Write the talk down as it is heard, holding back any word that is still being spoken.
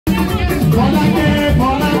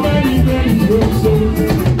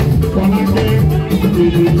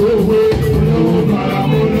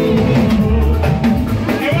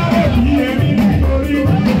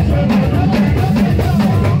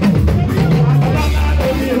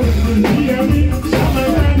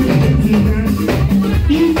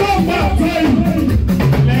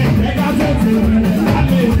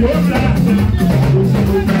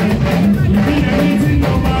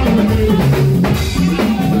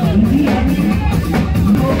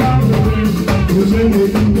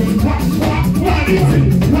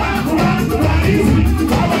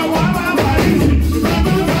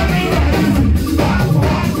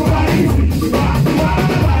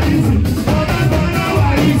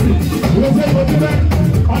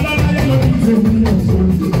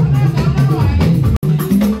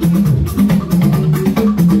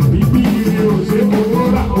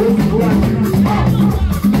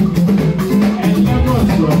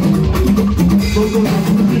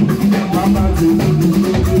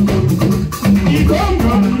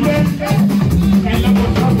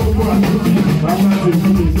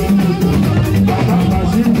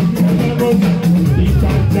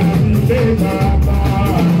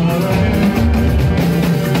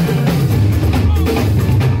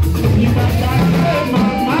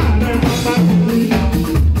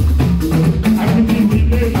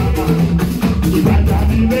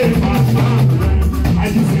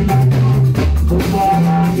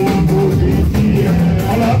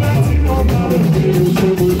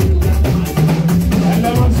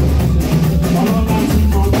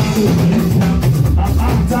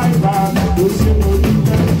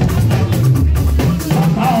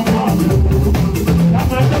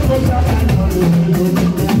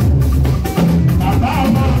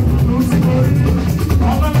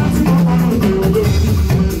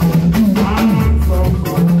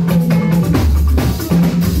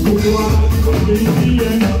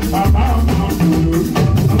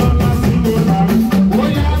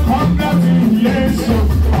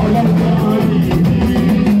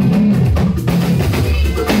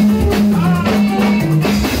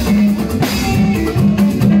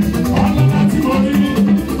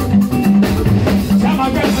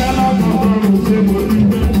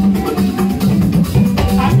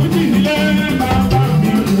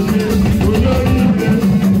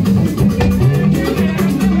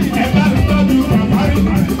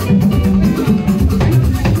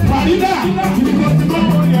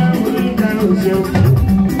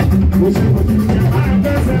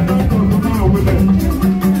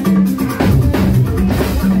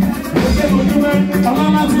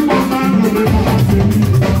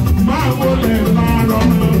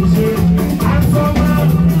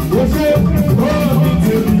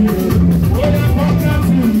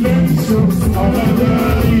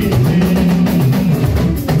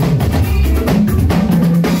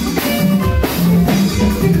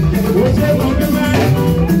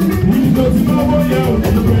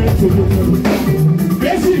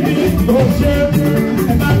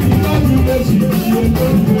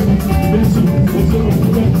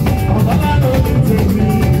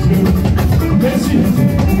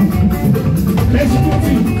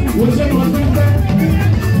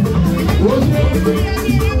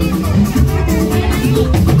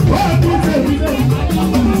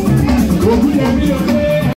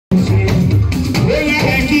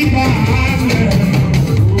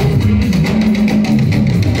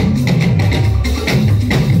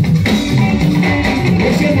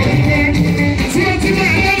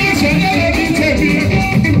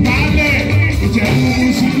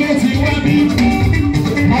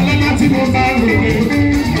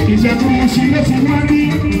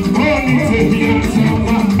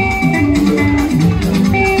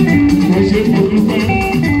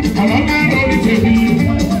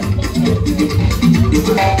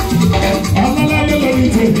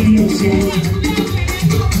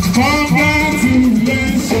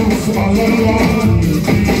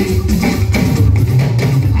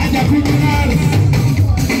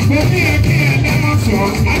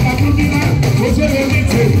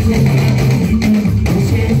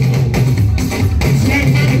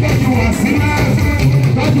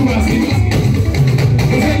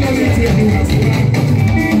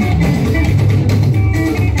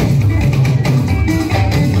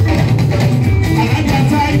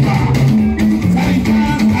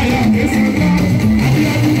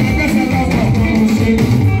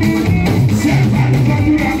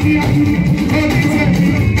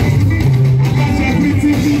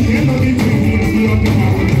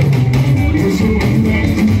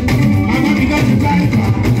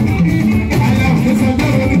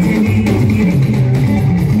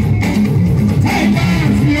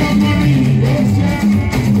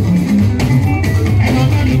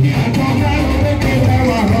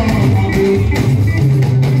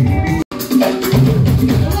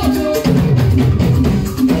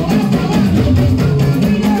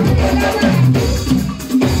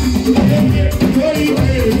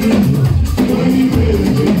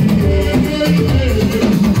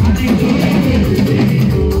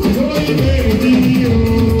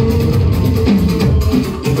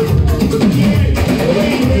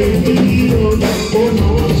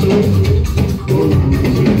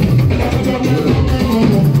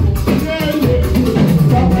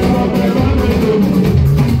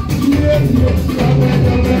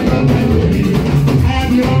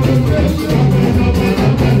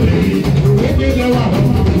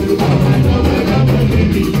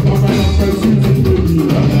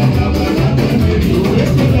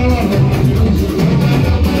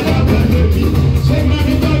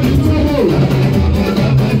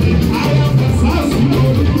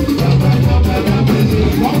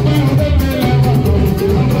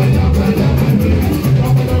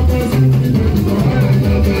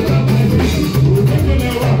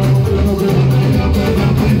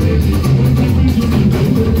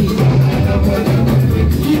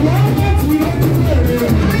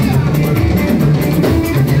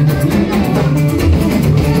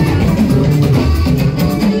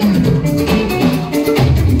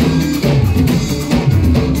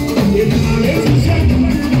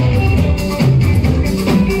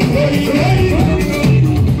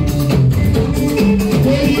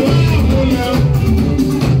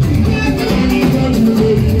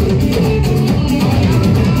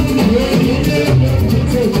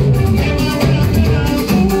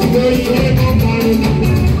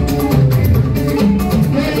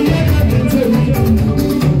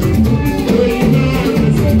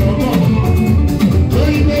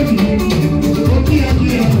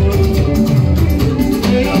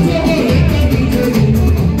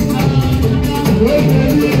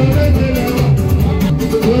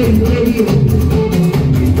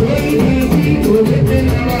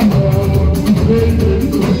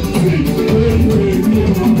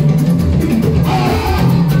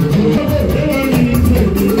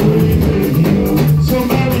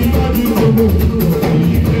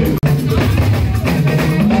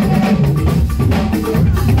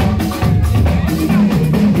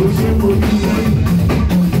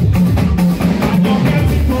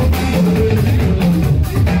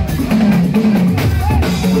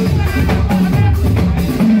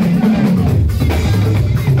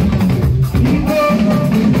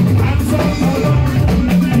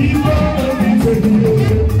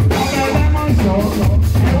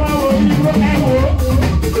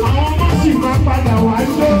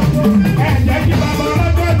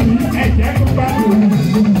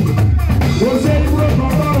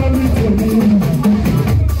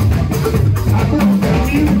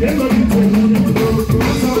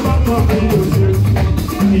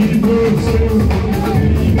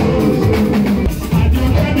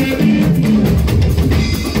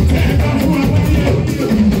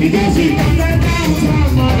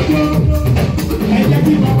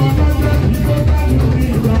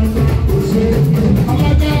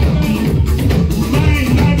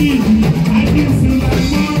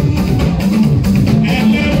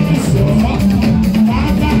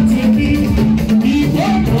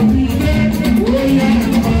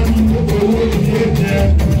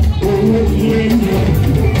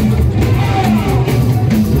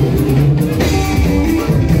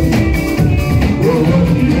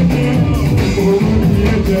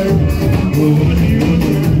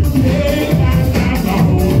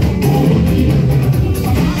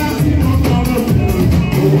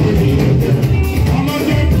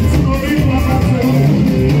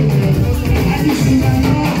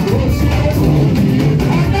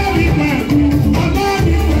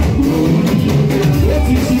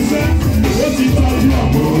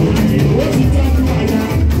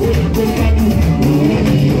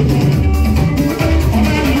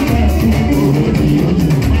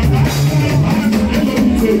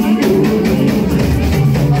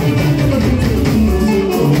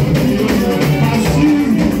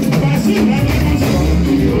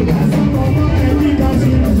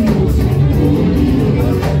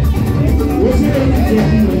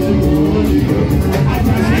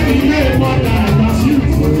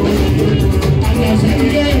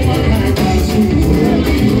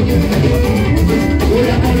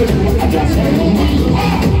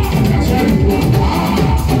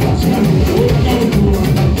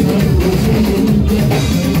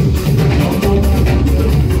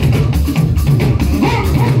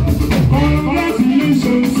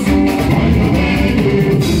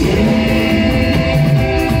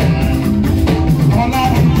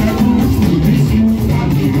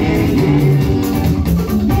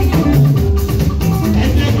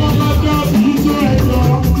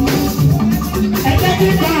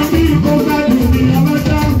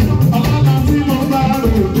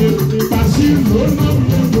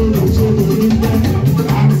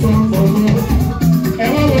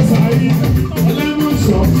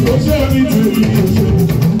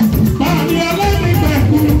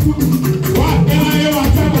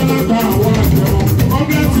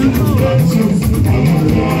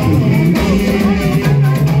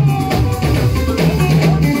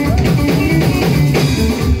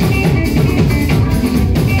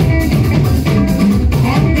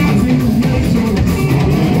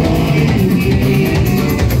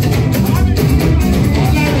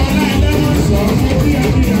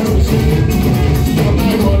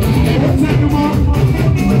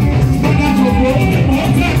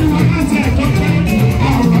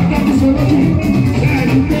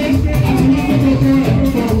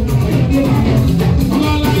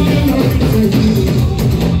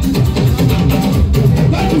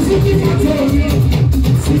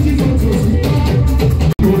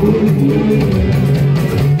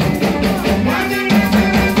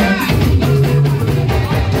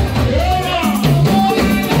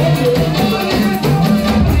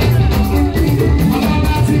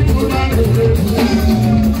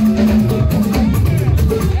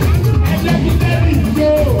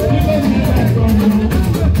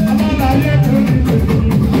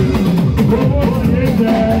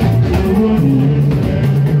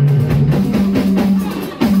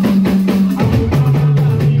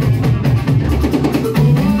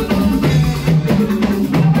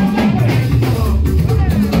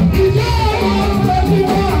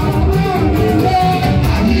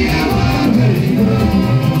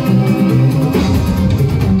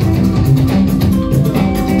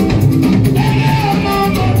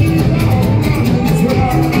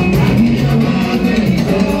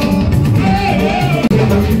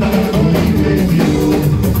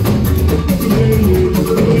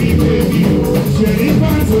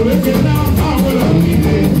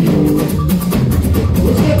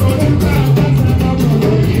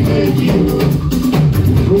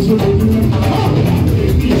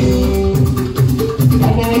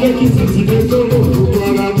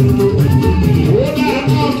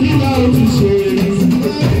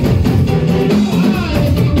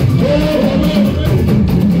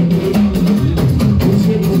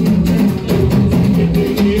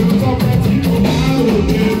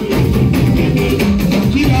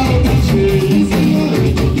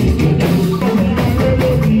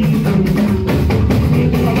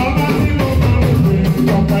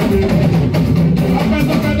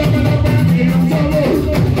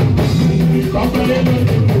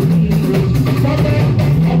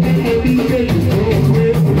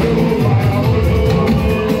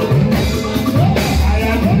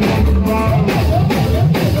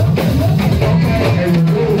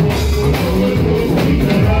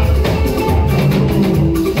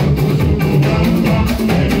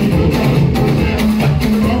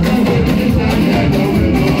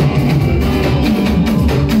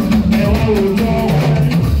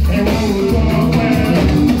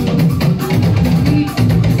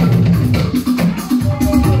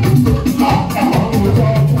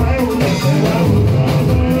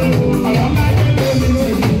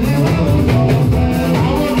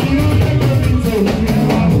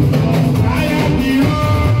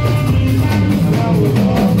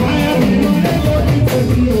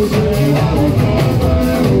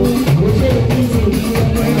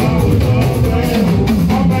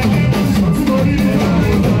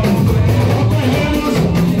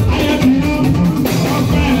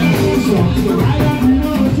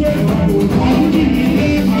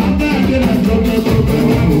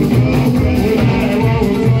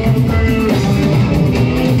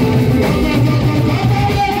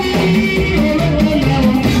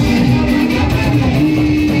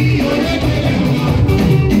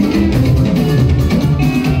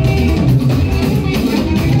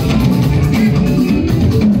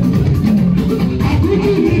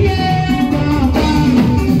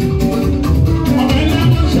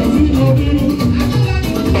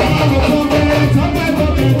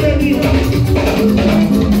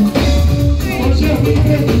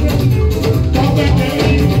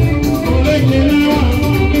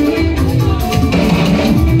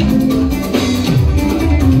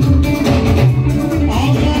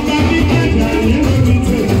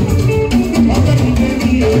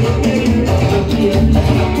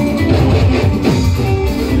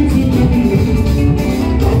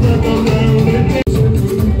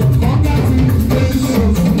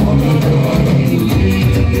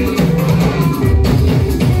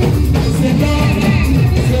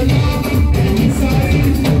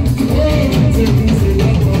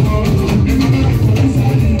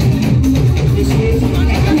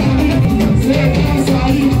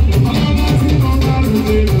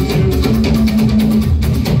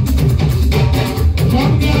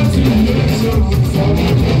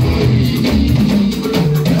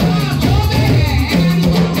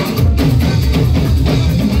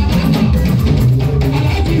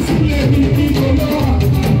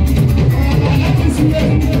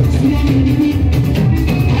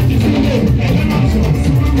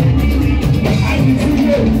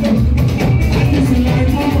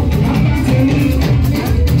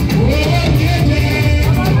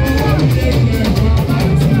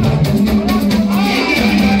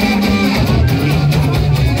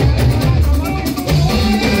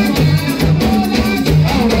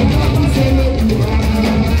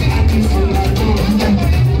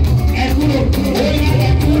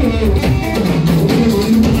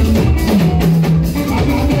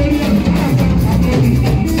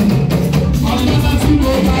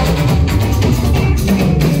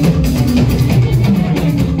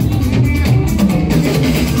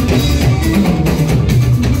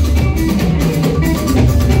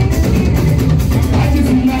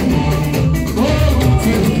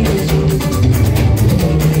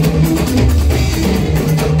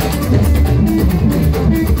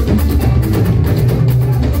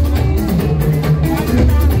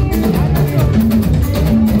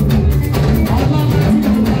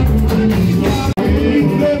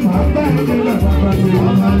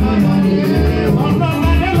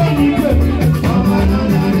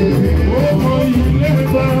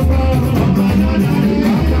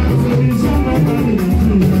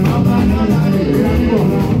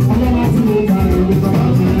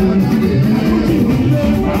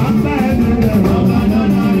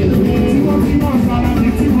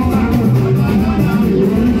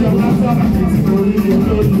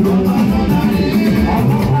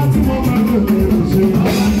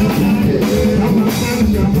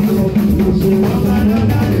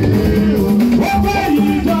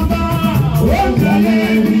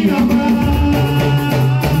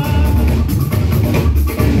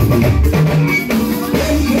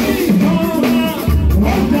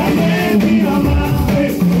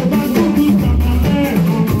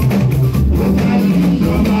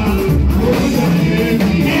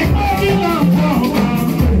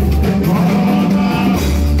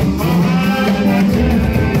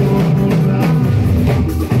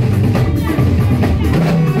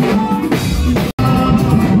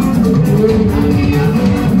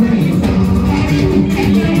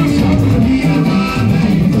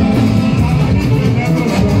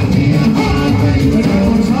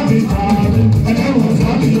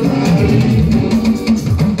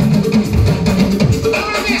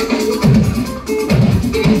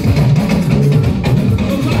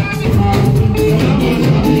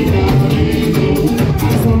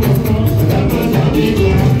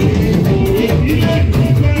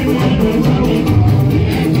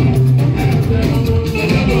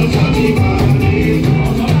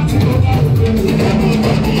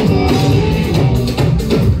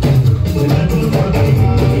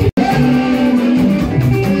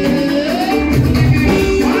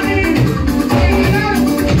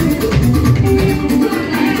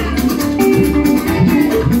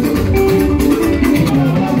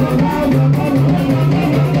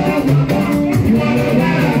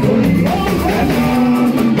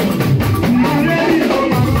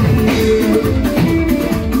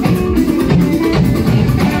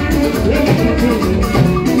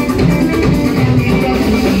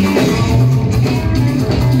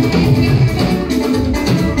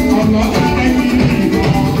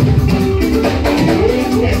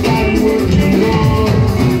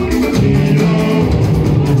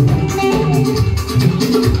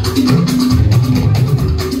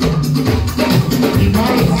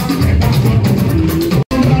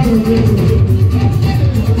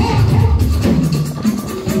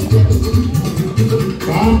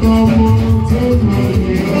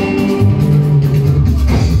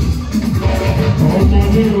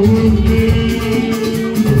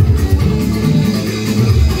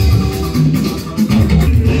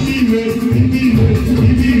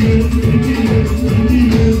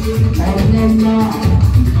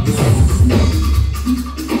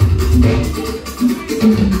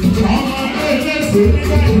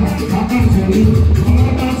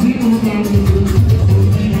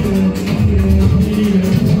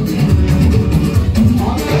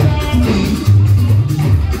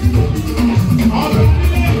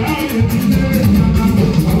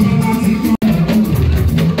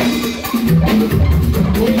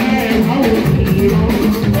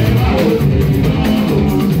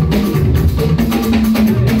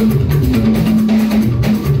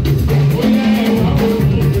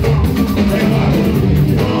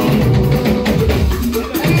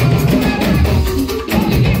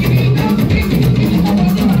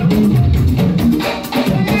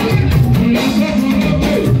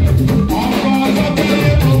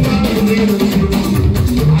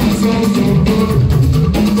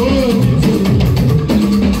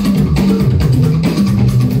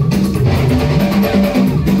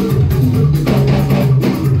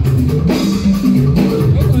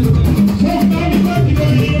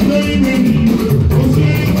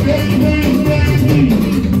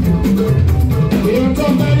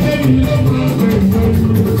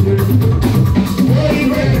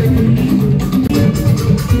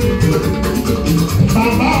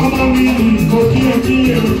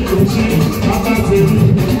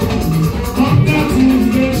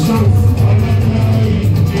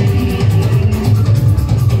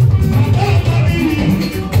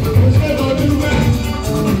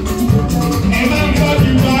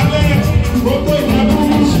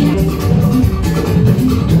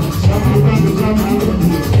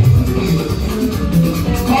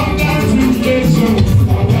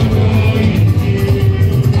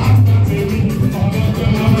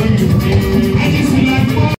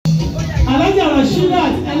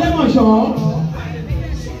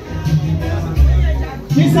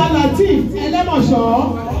Elemosho,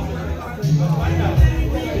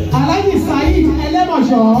 Alhaji Said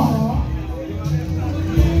Elemosho,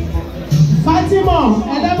 Fatima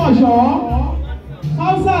Elemosho,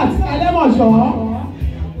 Fausat Elemosho,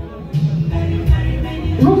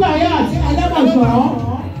 Rukayat Elemosho,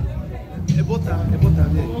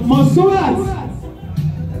 Monsurat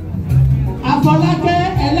Afolake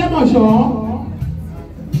Elemosho,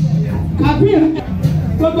 Kabir.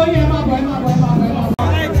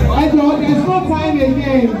 There's no time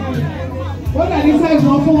again. What are these guys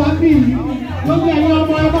not for one thing? Look at your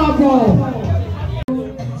boy,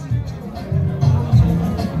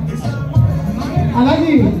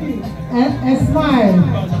 Alhaji, a smile.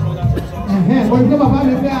 When you have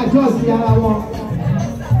a fair just the other one.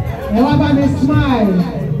 I want to smile.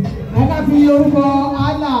 I can feel you go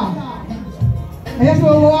Allah. I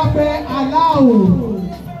go up there, allow.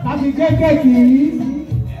 Can be get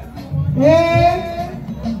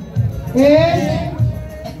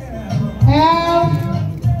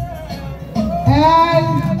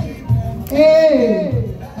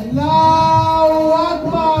Allahu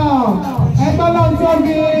Akbar. Ẹgbẹ́ lọ ń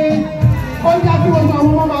tóbi. Ó jẹ́ kí gbogbo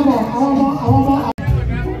àwọn ọmọ máa bọ̀. Àwọn ọmọ.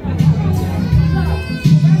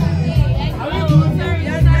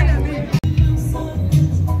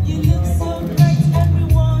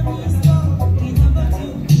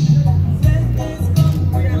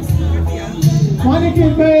 Wọ́n ní kí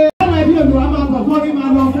n pé ọmọ ẹbí Olúwa máa bọ̀ fọ́rí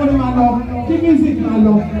máa lọ, kí music máa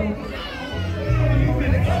lọ.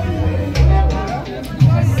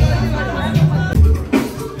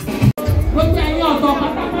 Gbogbo ẹ̀yin ọ̀tọ̀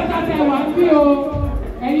pátápátá tẹ wá ń bí o,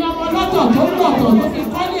 ẹ̀yin ọmọ lọ́tọ̀ tó ń tọ̀tọ̀ tó fi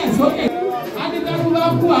kọ́lé ẹ̀ sókè. Adébẹ́kú bá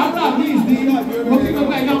kú àárọ̀ àbí ìsí, mo kí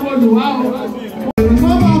gbogbo ẹ̀yin ọmọ Olúwa o.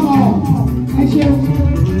 Wọ́n máa mọ̀ ẹ ṣeun.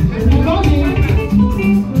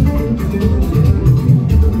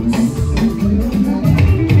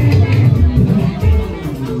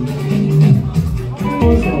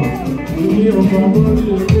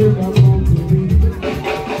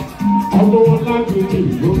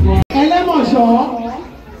 Elemosho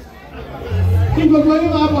kí gbogbo yín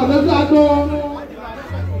máa bọ̀ lọ́jọ́ àgbo.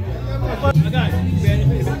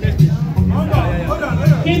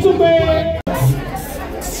 Kí tún pé.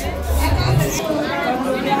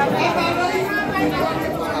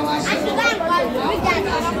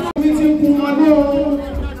 Mi ti kun ọdún o,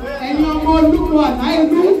 ẹ̀yin ọmọ olúkọ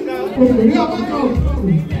àláìlú, òkèrè ọ̀bájọ́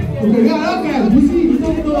òkèrè ọlọ́kẹ̀ ẹ̀gúsí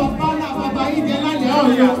ìdókòwò ọ̀pá náà bàbá yìí jẹ lálẹ́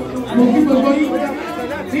ọ̀yọ́. Mo kí gbogbo yín.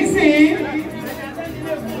 Nísìnyí.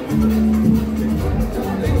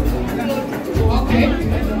 Okay.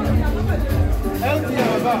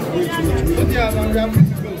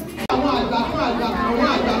 Àwọn àgbà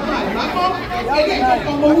kọ́. Ilé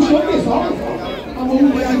ọmọ oṣù ó lè sọ̀rọ̀. Ọmọ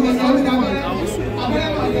oṣù ẹgbẹ̀rún ọdún dábẹ́rẹ́. Abẹ́rẹ́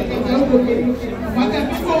kan ẹgbẹ̀rún ọdún dábẹ́rẹ́. Bàtẹ́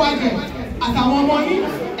pípọ̀ wájẹ àtàwọn ọmọ yín,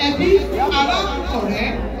 ẹbí, ará, ọ̀rẹ́,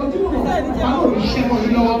 ojúmọ̀, àwọn òṣìṣẹ́ mọ̀ ní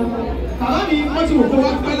lọ́wọ́. Bàbá mi wọ́n ti wò kó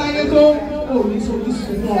wá pẹ́ láyé tó ò ní sojú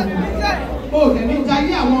sunkún ọmọ ò dẹ̀ ní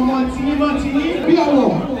jayé àwọn ọmọ tiyín náà ti ní bí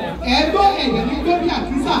ọ̀wọ̀ ẹ̀ẹ́dọ́ ẹ̀yẹ̀ ní gbé bí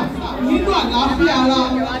àkísà nínú àlàáfíà ara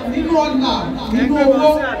nínú ọ̀nà nínú owó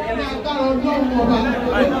ní agbára ọlọ́run ọba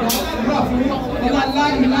ìgbà fún ọlá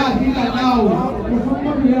láìláàbí làlá o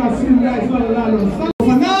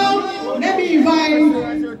For now, let me invite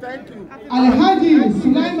Alhaji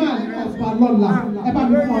Sulaiman of Balola. Ẹ bá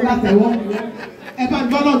mi fún ọ látẹ̀wọ́. Ẹ bá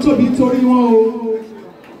gbọ́dọ̀ tóbi torí wọn o.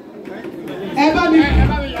 Ẹ bá mi.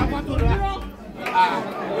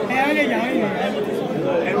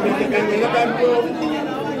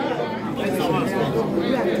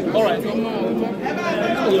 All right.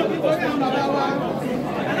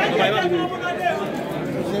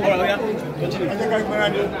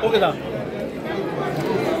 Okay, sir.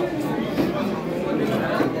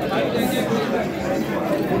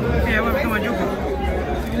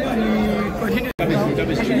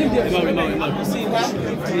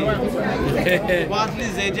 At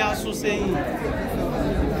least they just so saying.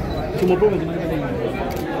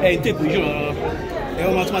 Hey, take position.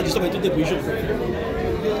 Everyone must stop and take position.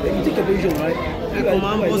 You take a position, right? Come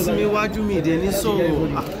on, boss me, what you mean? Then it's so.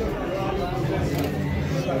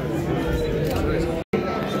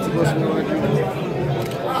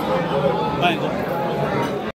 Fine.